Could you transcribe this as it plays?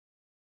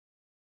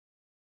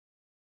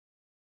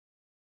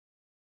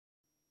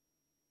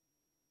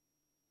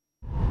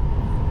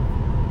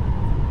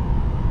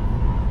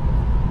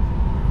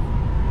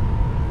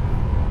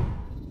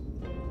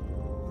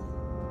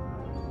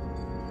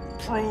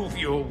prove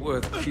you're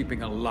worth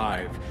keeping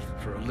alive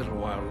for a little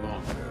while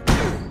longer.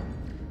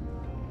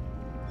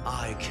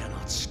 I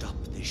cannot stop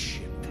this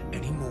ship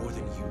any more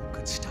than you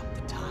could stop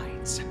the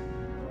tides.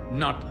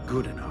 Not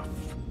good enough.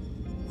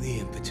 The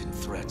impotent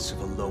threats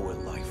of a lower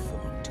life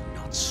form do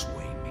not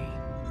sway me.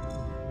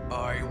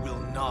 I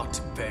will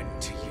not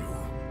bend to you.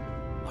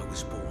 I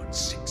was born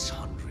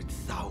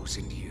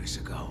 600,000 years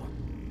ago.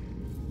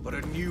 But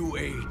a new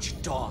age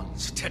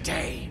dawns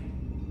today.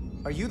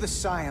 Are you the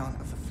scion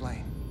of the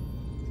flame?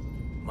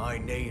 My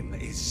name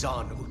is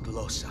Zan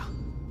Utlosa.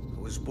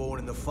 I was born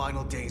in the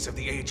final days of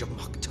the Age of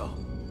Makto.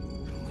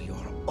 And we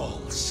are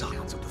all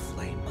scions of the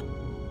flame.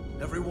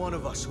 Every one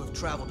of us who have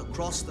traveled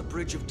across the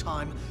bridge of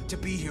time to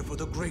be here for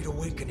the Great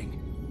Awakening.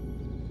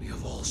 We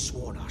have all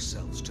sworn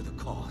ourselves to the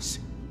cause.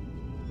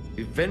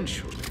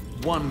 Eventually,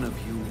 one of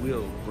you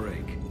will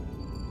break.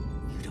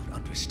 You don't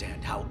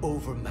understand how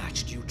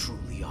overmatched you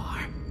truly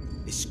are.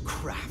 This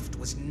craft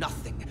was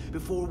nothing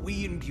before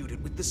we imbued it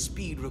with the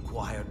speed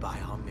required by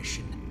our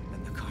mission.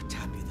 And the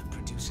Cartabula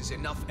produces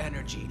enough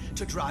energy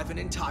to drive an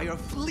entire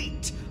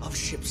fleet of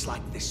ships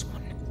like this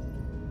one.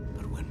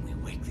 But when we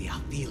wake the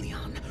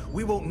Aphelion,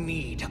 we won't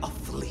need a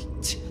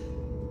fleet.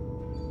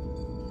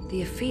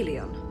 The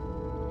Aphelion?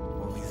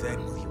 Only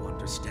then will you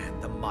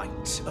understand the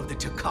might of the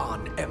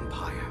Takan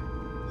Empire.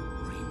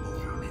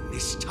 Reborn in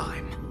this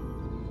time.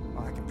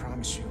 Well, I can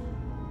promise you,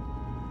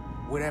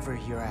 whatever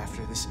you're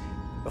after, this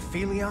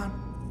Aphelion,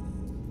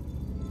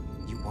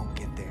 you won't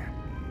get there.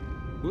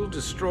 We'll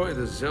destroy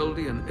the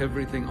Zeldi and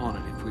everything on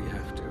it if we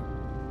have to.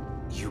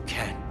 You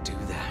can't do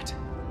that.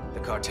 The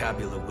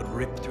Cartabula would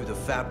rip through the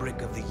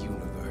fabric of the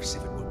universe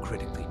if it were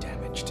critically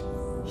damaged.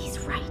 He's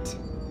right.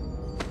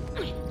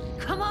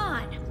 Come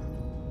on!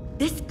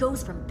 This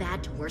goes from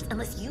bad to worse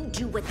unless you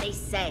do what they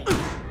say.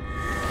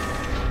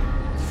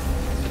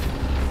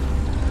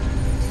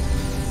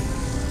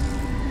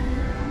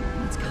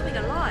 It's coming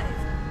alive.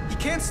 He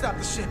can't stop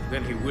the ship.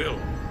 Then he will.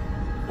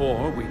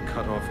 Or we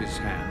cut off his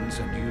hands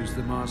and use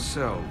them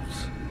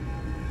ourselves.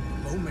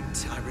 The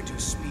moment I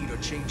reduce speed or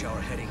change our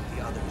heading,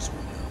 the others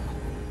will know.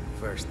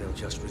 First, they'll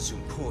just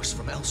resume course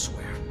from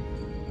elsewhere.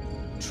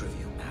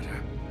 Trivial matter.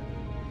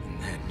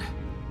 And then,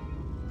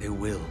 they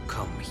will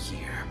come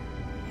here.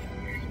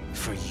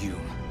 For you,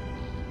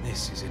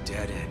 this is a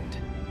dead end.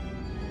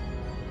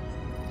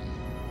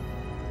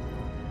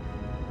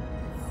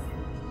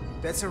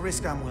 That's a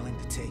risk I'm willing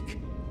to take.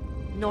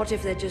 Not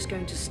if they're just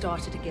going to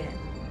start it again.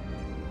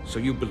 So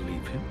you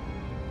believe him?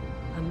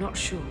 I'm not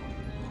sure.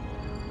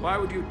 Why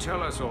would you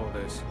tell us all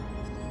this?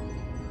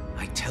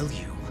 I tell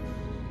you,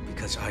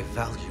 because I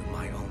value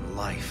my own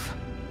life.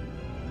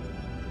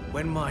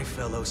 When my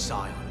fellow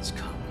scions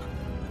come,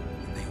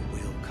 and they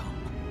will come,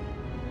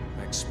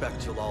 I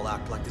expect you'll all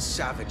act like the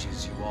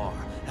savages you are,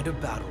 and a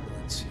battle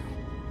will ensue.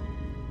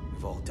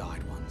 We've all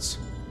died once.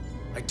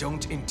 I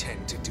don't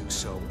intend to do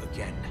so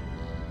again.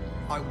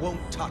 I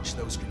won't touch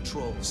those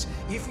controls.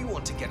 If you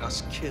want to get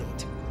us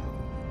killed,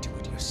 do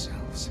it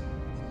yourselves.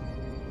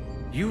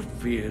 You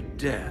fear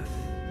death.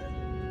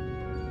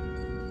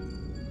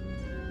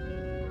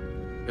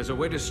 There's a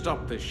way to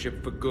stop this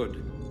ship for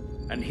good,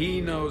 and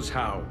he knows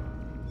how.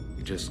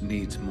 He just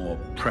needs more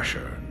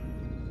pressure.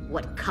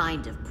 What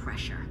kind of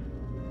pressure?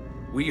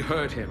 We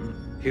hurt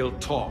him, he'll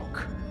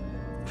talk.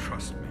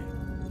 Trust me.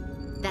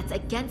 That's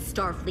against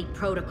Starfleet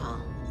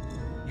protocol.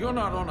 You're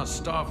not on a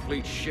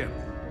Starfleet ship.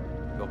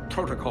 Your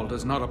protocol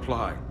does not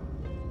apply.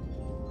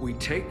 We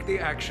take the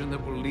action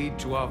that will lead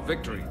to our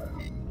victory.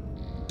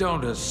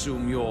 Don't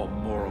assume your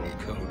moral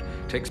code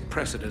takes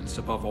precedence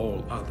above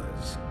all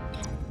others.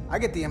 I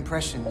get the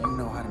impression you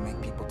know how to make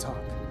people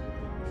talk.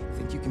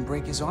 Think you can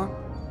break his arm?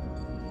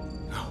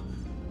 No,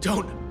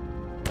 don't!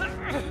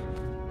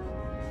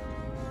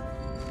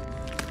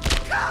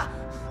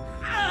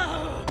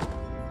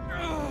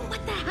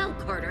 What the hell,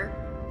 Carter?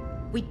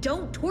 We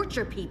don't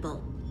torture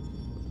people.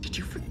 Did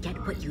you forget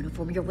what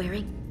uniform you're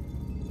wearing?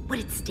 What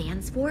it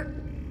stands for?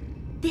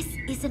 This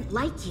isn't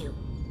like you.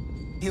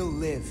 He'll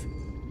live.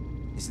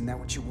 Isn't that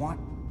what you want?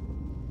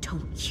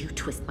 Don't you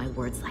twist my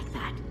words like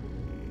that.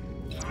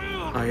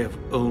 I have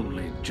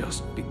only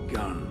just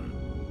begun.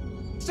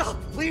 Stop,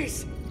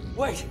 please!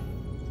 Wait!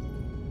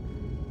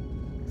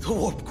 The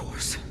warp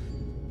cores.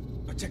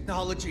 Our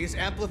technology is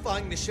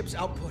amplifying the ship's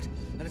output,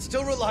 and it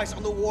still relies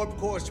on the warp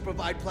cores to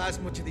provide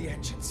plasma to the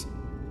engines.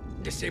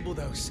 Disable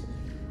those,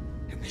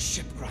 and the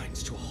ship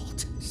grinds to a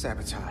halt.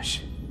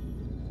 Sabotage.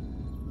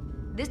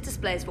 This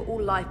display is for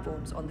all life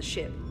forms on the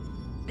ship.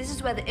 This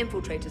is where the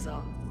infiltrators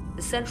are,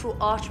 the central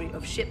artery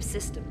of ship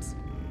systems.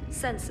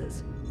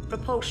 Sensors,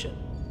 propulsion,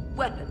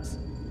 weapons.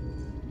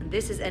 And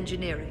this is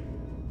engineering.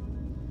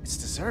 It's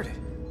deserted.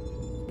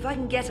 If I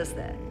can get us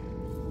there,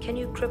 can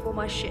you cripple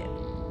my ship?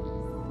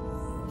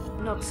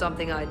 Not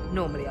something I'd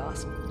normally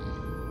ask,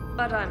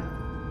 but I'm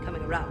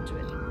coming around to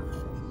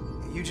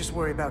it. You just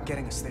worry about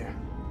getting us there.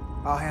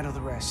 I'll handle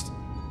the rest.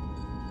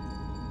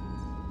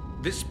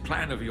 This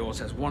plan of yours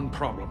has one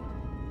problem.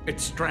 It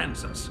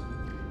strands us.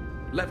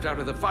 Left out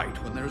of the fight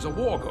when there is a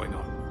war going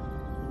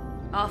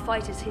on. Our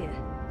fight is here,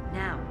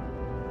 now.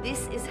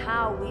 This is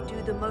how we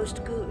do the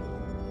most good.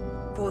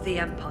 For the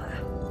Empire.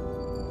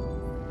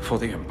 For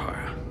the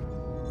Empire.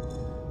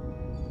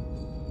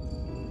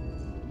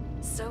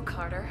 So,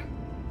 Carter,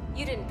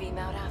 you didn't beam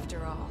out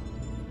after all.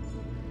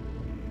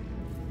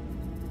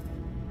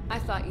 I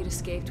thought you'd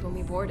escaped when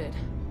we boarded.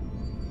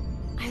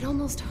 I had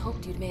almost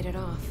hoped you'd made it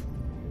off.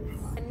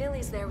 And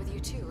Nilly's there with you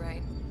too,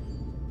 right?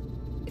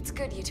 It's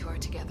good you two are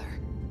together.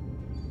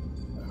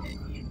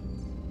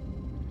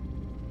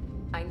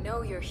 I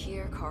know you're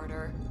here,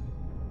 Carter.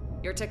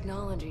 Your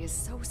technology is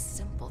so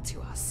simple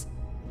to us.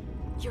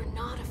 You're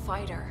not a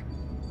fighter.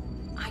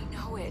 I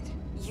know it.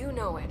 You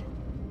know it.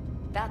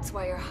 That's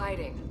why you're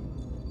hiding.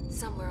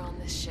 Somewhere on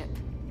this ship.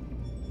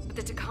 But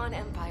the Takan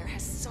Empire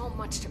has so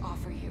much to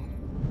offer you.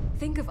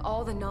 Think of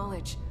all the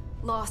knowledge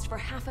lost for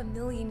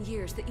 500,000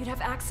 years that you'd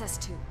have access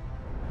to.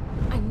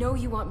 I know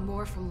you want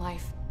more from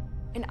life,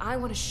 and I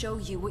want to show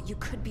you what you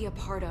could be a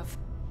part of.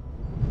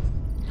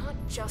 Not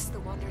just the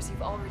wonders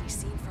you've already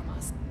seen from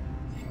us.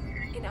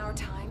 In our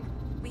time,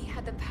 we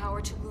had the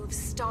power to move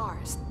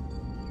stars.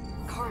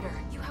 Carter,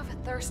 you have a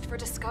thirst for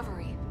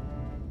discovery.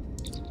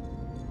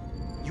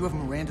 You have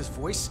Miranda's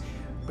voice,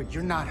 but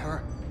you're not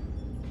her.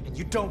 And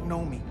you don't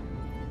know me.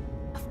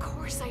 Of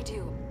course I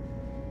do.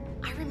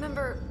 I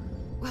remember...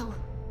 well,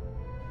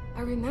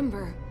 I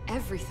remember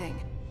everything.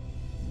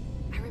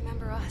 I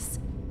remember us.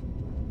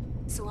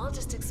 So I'll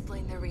just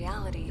explain the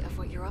reality of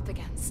what you're up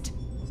against.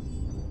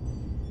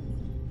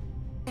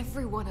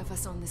 Every one of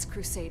us on this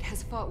crusade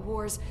has fought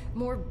wars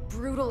more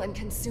brutal and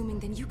consuming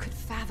than you could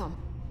fathom.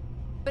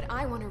 But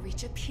I want to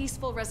reach a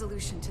peaceful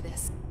resolution to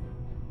this.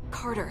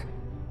 Carter,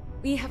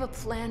 we have a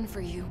plan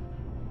for you.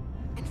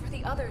 And for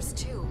the others,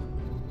 too.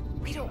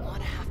 We don't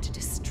want to have to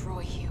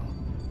destroy you.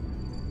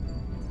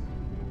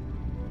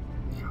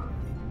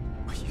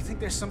 You think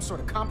there's some sort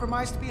of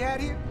compromise to be had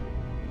here?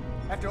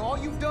 After all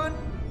you've done?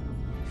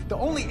 The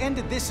only end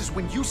of this is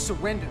when you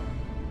surrender.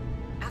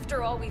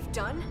 After all we've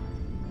done?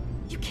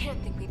 You can't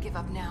think we'd give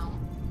up now.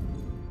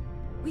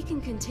 We can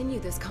continue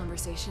this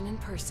conversation in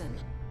person.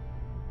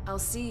 I'll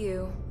see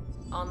you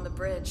on the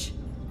bridge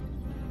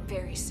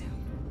very soon.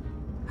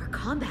 Our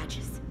comm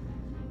badges.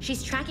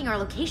 She's tracking our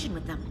location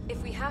with them.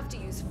 If we have to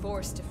use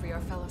force to free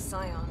our fellow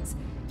Scions,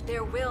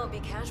 there will be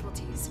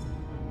casualties.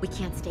 We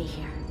can't stay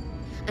here.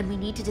 And we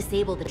need to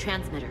disable the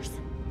transmitters.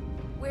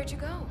 Where'd you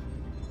go?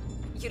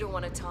 You don't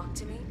want to talk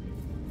to me?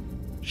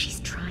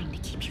 She's trying to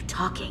keep you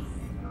talking.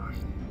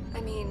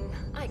 I mean,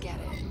 I get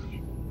it.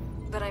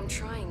 But I'm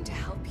trying to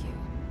help you.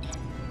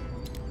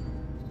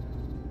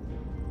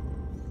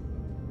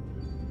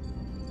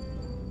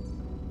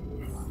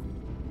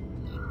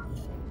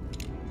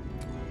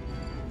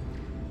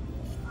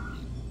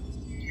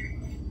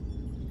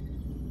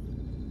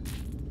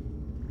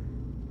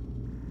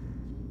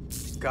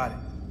 Got it.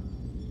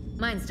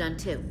 Mine's done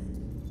too.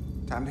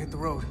 Time to hit the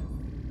road.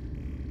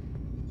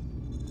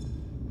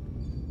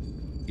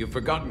 You've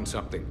forgotten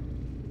something.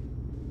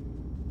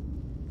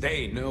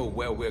 They know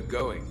where we're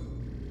going.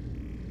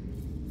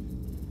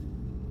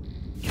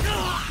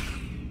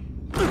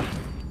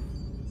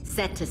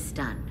 Set to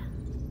stun.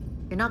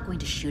 You're not going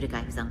to shoot a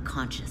guy who's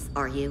unconscious,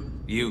 are you?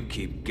 You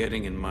keep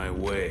getting in my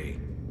way.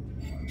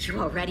 You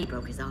already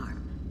broke his arm.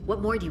 What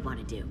more do you want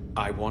to do?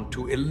 I want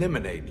to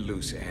eliminate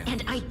loose ends.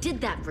 And I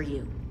did that for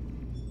you.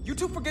 You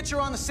two forget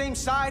you're on the same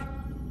side?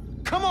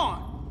 Come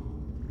on!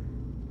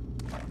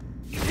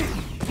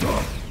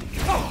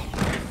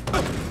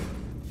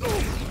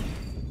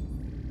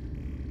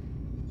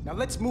 Now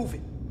let's move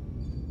it.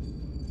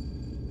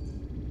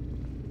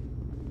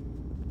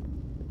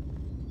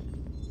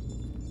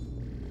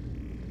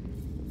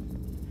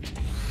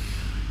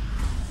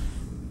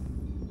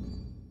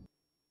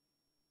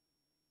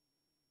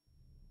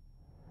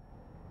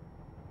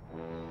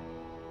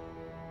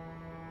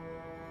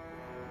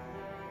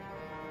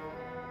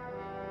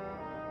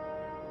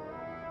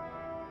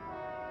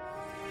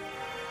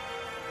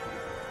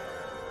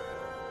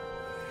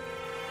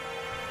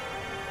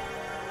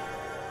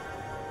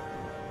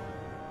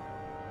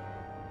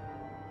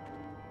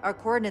 Our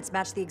coordinates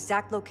match the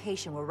exact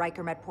location where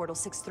Riker met Portal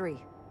 6-3.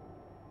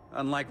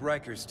 Unlike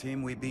Riker's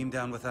team, we beamed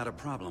down without a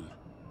problem.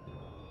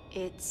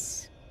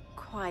 It's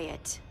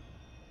quiet.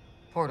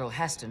 Portal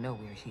has to know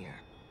we're here.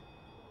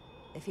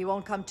 If he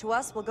won't come to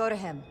us, we'll go to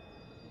him.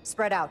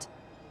 Spread out.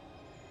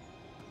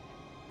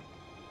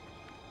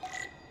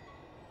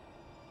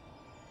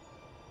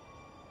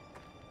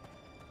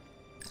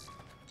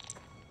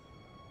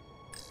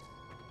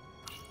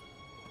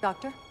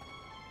 Doctor?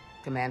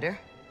 Commander?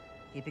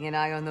 Keeping an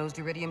eye on those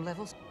Duridium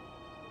levels?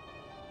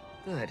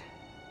 Good.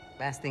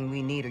 Last thing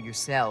we need are your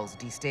cells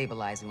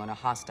destabilizing on a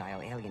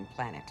hostile alien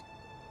planet.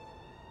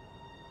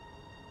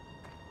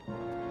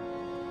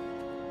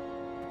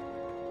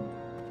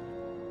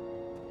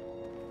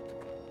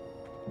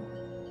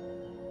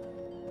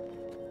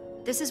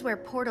 This is where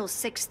Portal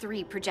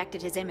 6-3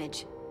 projected his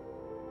image.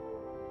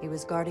 He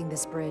was guarding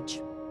this bridge.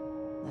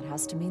 That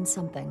has to mean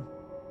something.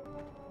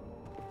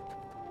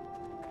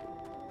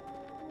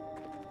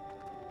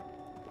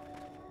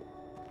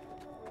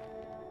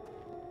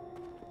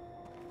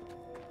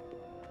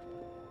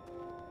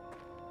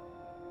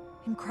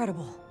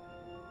 Incredible.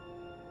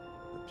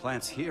 The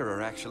plants here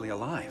are actually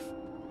alive.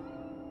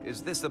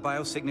 Is this the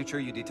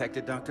biosignature you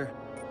detected, Doctor?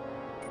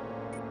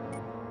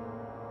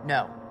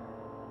 No,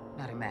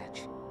 not a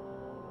match.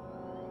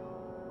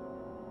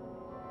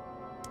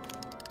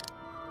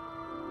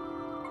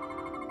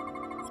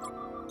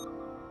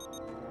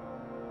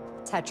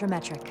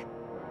 Tetrametric.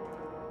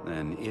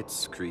 Then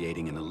it's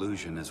creating an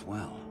illusion as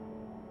well.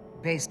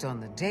 Based on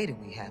the data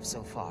we have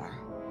so far.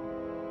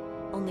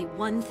 Only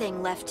one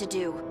thing left to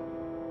do.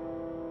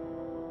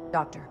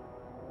 Doctor,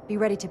 be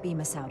ready to beam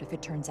us out if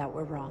it turns out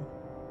we're wrong.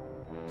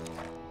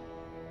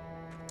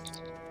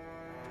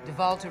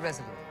 Duval to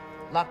Resolute.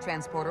 Lock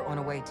transporter on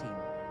away team.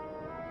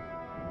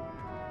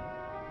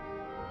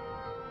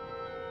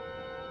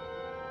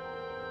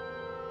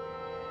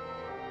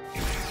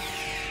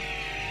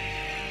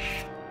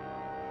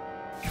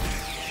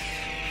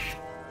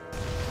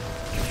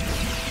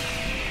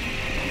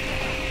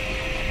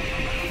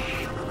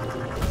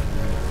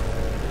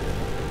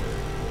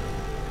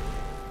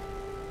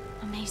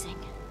 Amazing.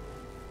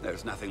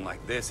 There's nothing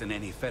like this in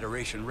any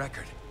Federation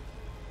record.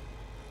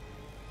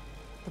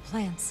 The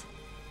plants.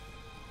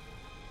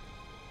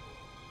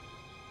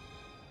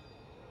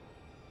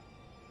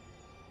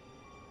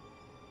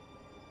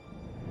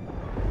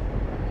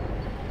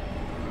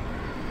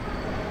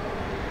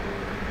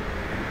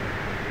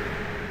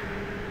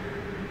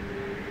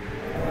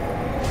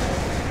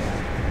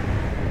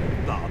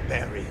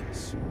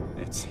 Barbarians.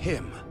 It's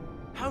him.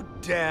 How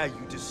dare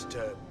you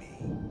disturb me?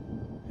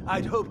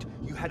 I'd hoped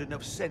you had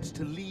enough sense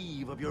to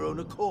leave of your own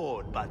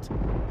accord, but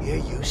here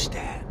you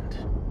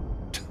stand.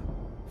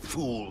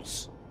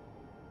 Fools.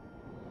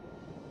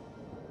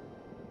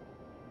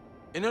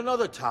 In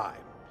another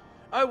time,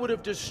 I would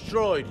have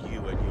destroyed you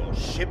and your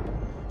ship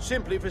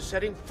simply for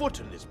setting foot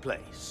in this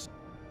place.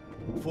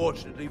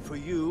 Fortunately for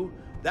you,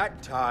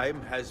 that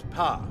time has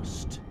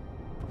passed.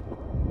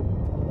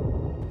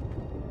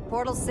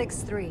 Portal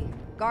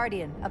 6-3,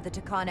 Guardian of the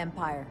Takan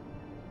Empire.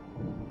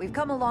 We've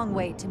come a long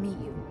way to meet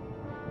you.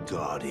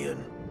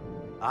 Guardian.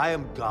 I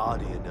am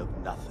guardian of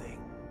nothing.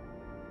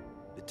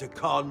 The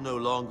Takan no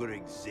longer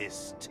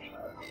exist.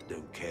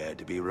 Don't care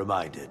to be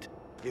reminded.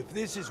 If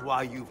this is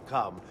why you've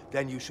come,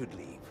 then you should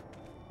leave.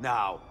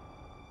 Now.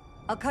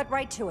 I'll cut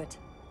right to it.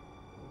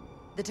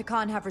 The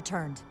Takan have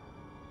returned.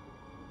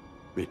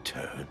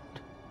 Returned?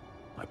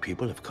 My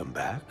people have come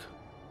back?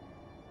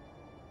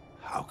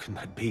 How can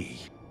that be?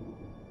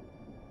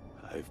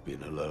 I've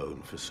been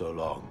alone for so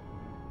long.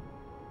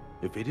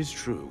 If it is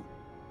true,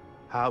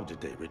 how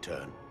did they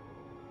return?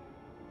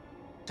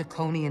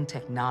 Draconian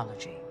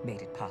technology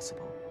made it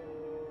possible.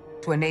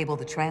 To enable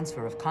the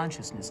transfer of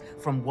consciousness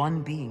from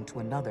one being to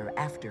another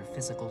after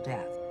physical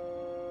death.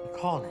 We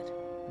call it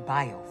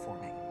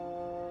bioforming.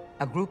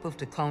 A group of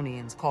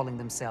Draconians calling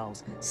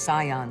themselves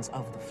Scions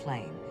of the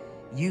Flame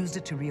used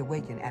it to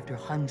reawaken after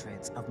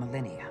hundreds of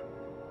millennia.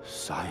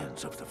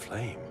 Scions of the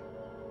Flame?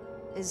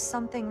 Is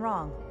something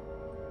wrong?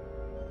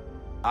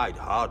 I'd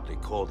hardly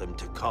call them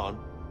Takan.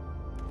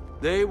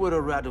 They were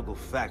a radical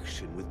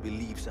faction with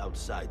beliefs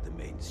outside the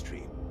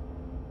mainstream.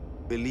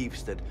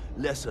 Beliefs that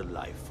lesser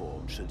life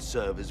forms should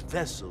serve as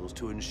vessels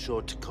to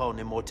ensure Takan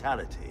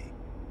immortality.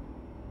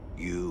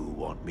 You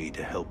want me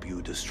to help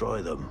you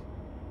destroy them.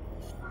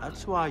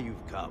 That's why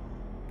you've come.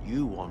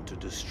 You want to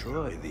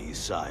destroy these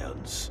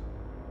Scions.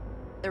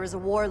 There is a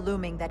war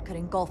looming that could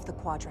engulf the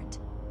Quadrant.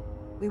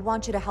 We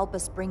want you to help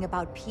us bring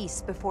about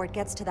peace before it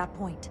gets to that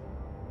point.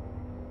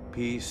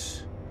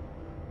 Peace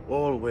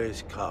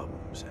always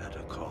comes at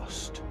a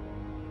cost.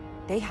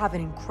 They have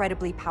an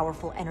incredibly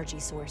powerful energy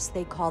source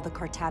they call the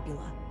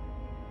Cartabula.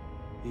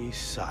 These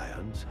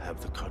Scions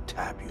have the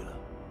Cartabula.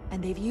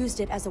 And they've used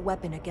it as a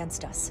weapon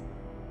against us.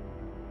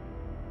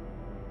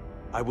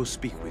 I will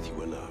speak with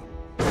you alone.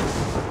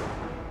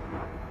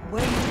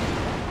 Wait.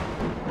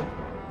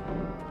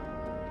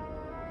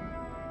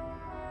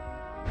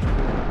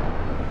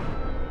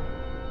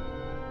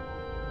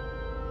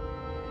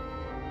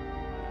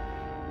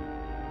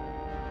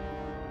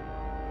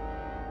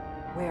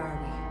 Where are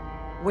we?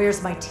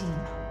 Where's my team?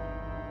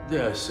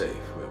 They're safe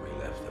where we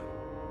left them.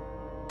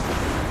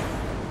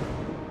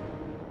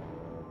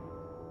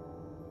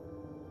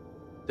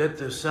 That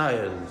the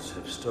Scions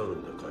have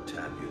stolen the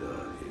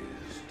Cartabula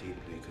is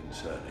deeply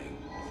concerning.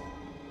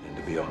 And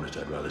to be honest,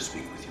 I'd rather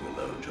speak with you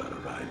alone, John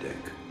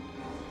Rydick.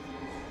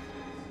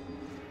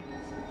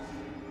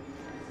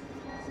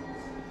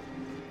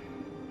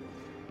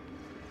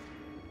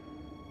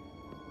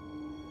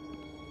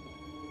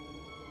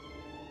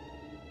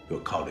 Your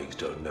colleagues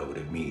don't know what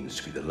it means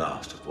to be the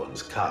last of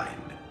one's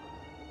kind.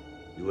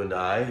 You and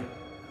I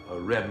are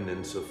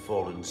remnants of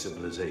fallen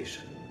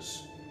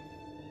civilizations.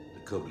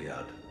 The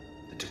Kobliad,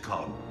 the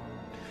Takan.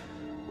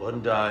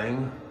 One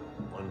dying,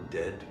 one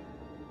dead.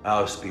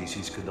 Our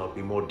species could not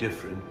be more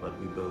different, but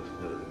we both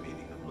know the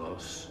meaning of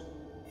loss.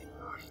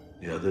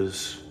 The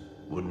others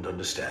wouldn't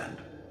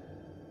understand.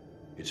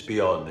 It's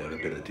beyond their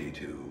ability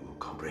to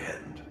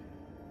comprehend.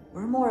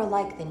 We're more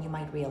alike than you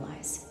might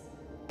realize,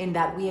 in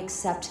that we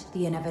accept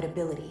the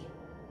inevitability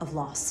of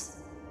loss.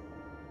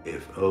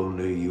 If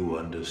only you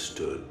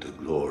understood the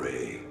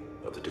glory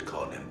of the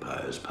Deccan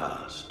Empire's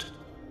past.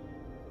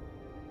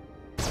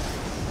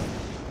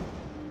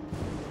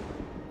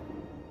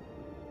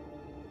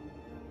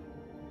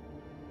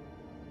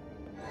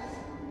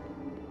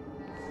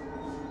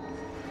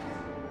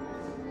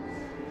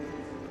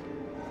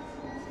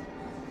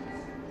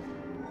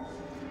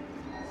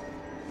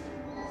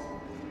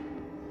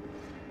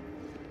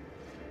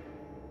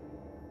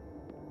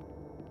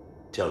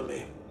 Tell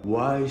me,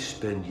 why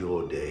spend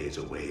your days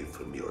away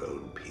from your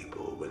own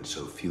people when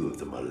so few of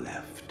them are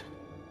left?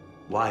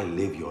 Why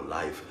live your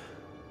life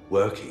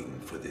working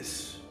for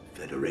this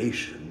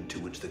federation to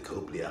which the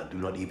Cobliard do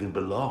not even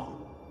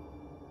belong?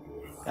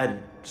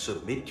 And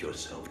submit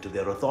yourself to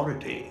their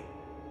authority?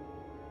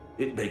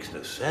 It makes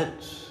no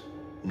sense,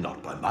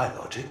 not by my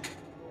logic.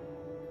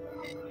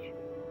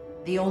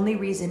 The only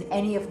reason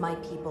any of my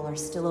people are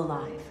still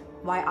alive,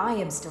 why I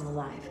am still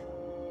alive,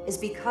 is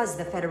because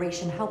the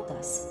Federation helped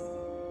us.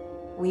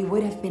 We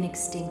would have been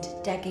extinct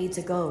decades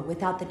ago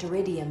without the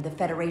Duridium the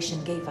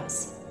Federation gave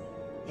us.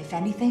 If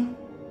anything,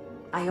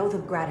 I owe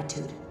them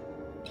gratitude.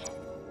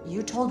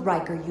 You told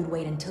Riker you'd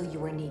wait until you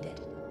were needed.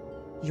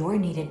 You're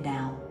needed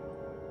now.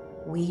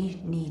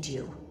 We need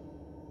you.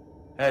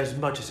 As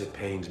much as it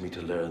pains me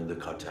to learn the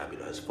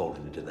Cartabula has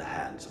fallen into the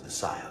hands of the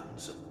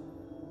Scions,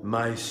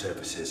 my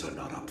services are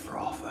not up for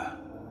offer.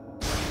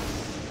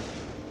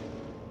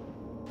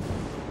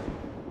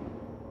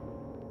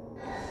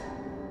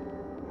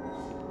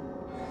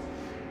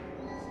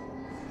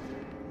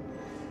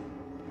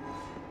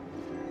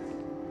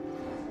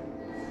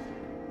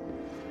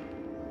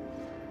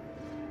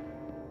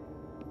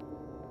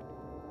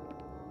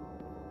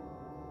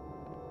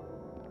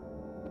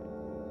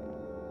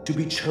 To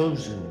be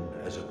chosen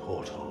as a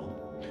portal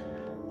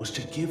was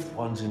to give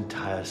one's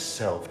entire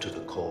self to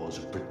the cause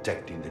of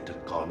protecting the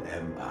Deccan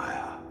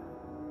Empire.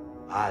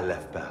 I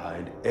left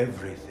behind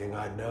everything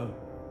I know,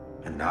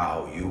 and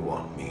now you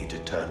want me to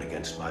turn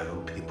against my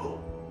own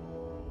people.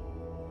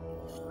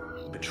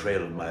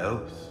 Betrayal of my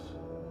oath,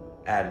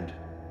 and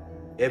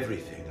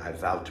everything I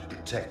vowed to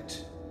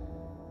protect.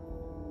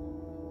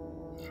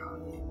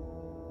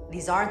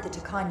 These aren't the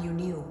Deccan you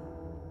knew.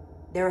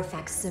 They're a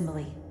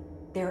facsimile.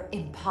 They're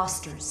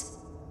imposters.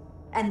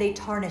 And they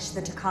tarnish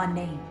the Deccan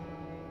name.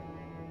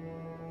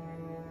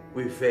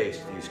 We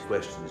faced these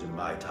questions in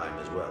my time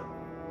as well.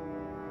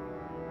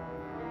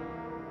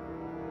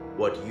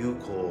 What you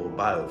call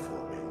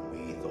bioforming,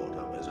 we thought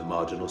of as a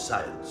marginal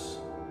science.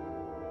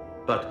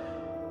 But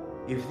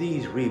if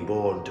these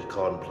reborn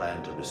Deccan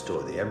plan to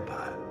restore the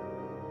Empire,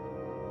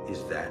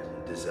 is that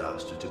a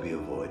disaster to be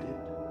avoided?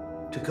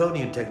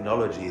 Decanian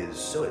technology is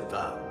so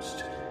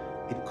advanced,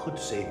 it could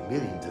save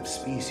millions of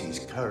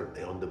species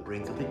currently on the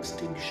brink of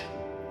extinction,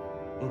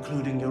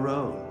 including your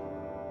own.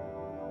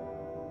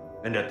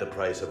 And at the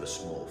price of a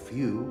small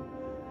few,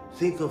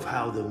 think of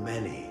how the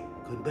many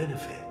could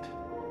benefit.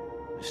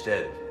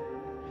 Instead,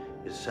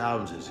 it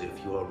sounds as if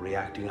you are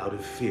reacting out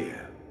of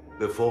fear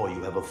before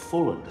you have a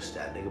full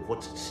understanding of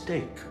what's at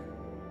stake.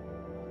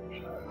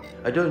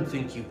 I don't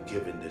think you've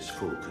given this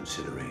full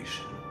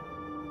consideration.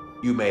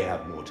 You may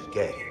have more to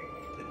gain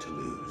than to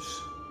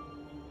lose.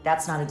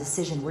 That's not a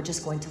decision we're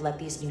just going to let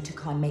these new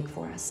Deccan make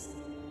for us.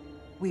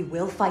 We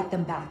will fight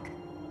them back.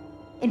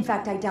 In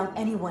fact, I doubt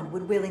anyone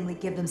would willingly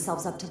give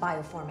themselves up to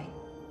bioforming.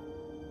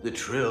 The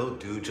Trill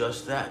do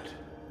just that.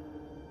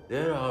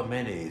 There are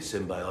many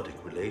symbiotic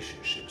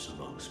relationships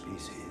among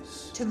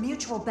species. To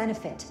mutual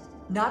benefit,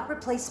 not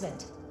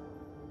replacement.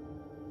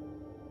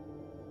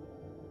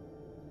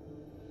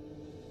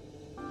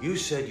 You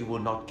said you will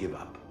not give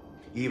up,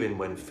 even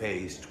when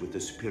faced with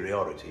the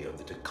superiority of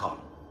the Deccan.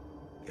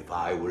 If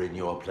I were in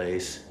your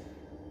place,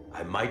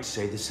 I might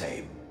say the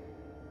same.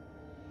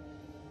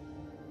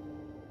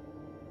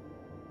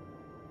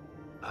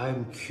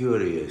 I'm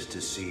curious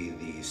to see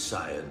these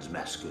scions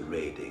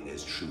masquerading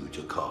as true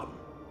Deccan.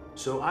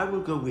 So I will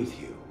go with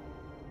you,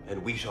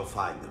 and we shall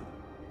find them.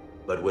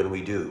 But when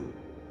we do,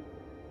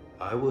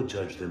 I will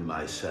judge them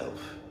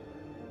myself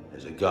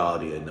as a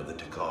guardian of the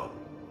Deccan,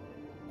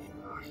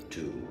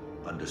 to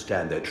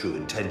understand their true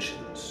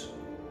intentions,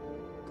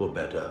 for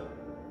better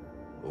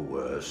or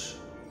worse.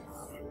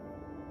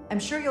 I'm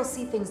sure you'll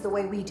see things the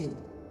way we do.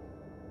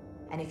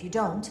 And if you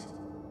don't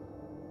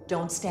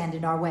stand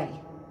in our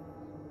way.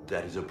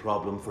 That is a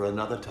problem for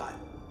another time.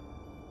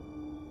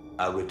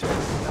 I'll return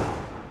now.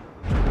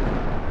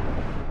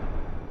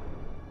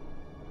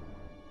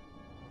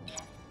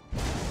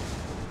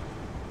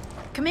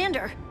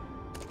 Commander!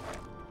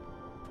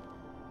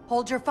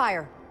 Hold your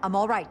fire. I'm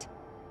all right.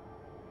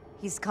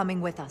 He's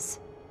coming with us.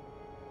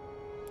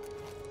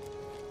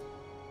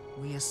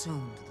 We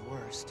assumed the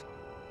worst.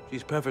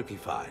 She's perfectly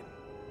fine.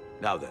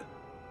 Now then,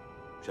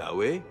 shall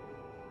we?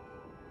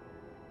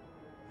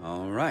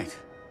 All right.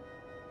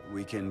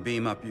 We can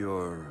beam up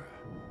your...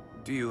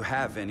 Do you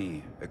have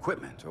any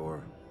equipment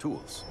or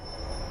tools?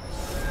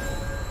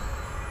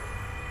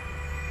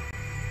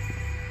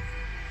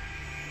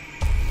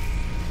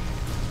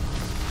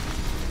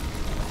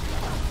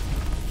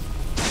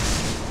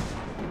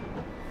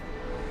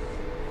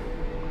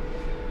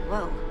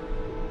 Whoa.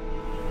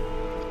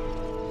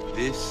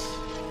 This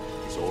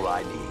is all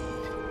I need.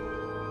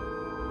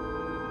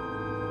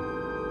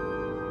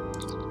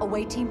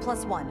 Away Team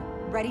 +1,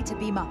 ready to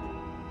beam up.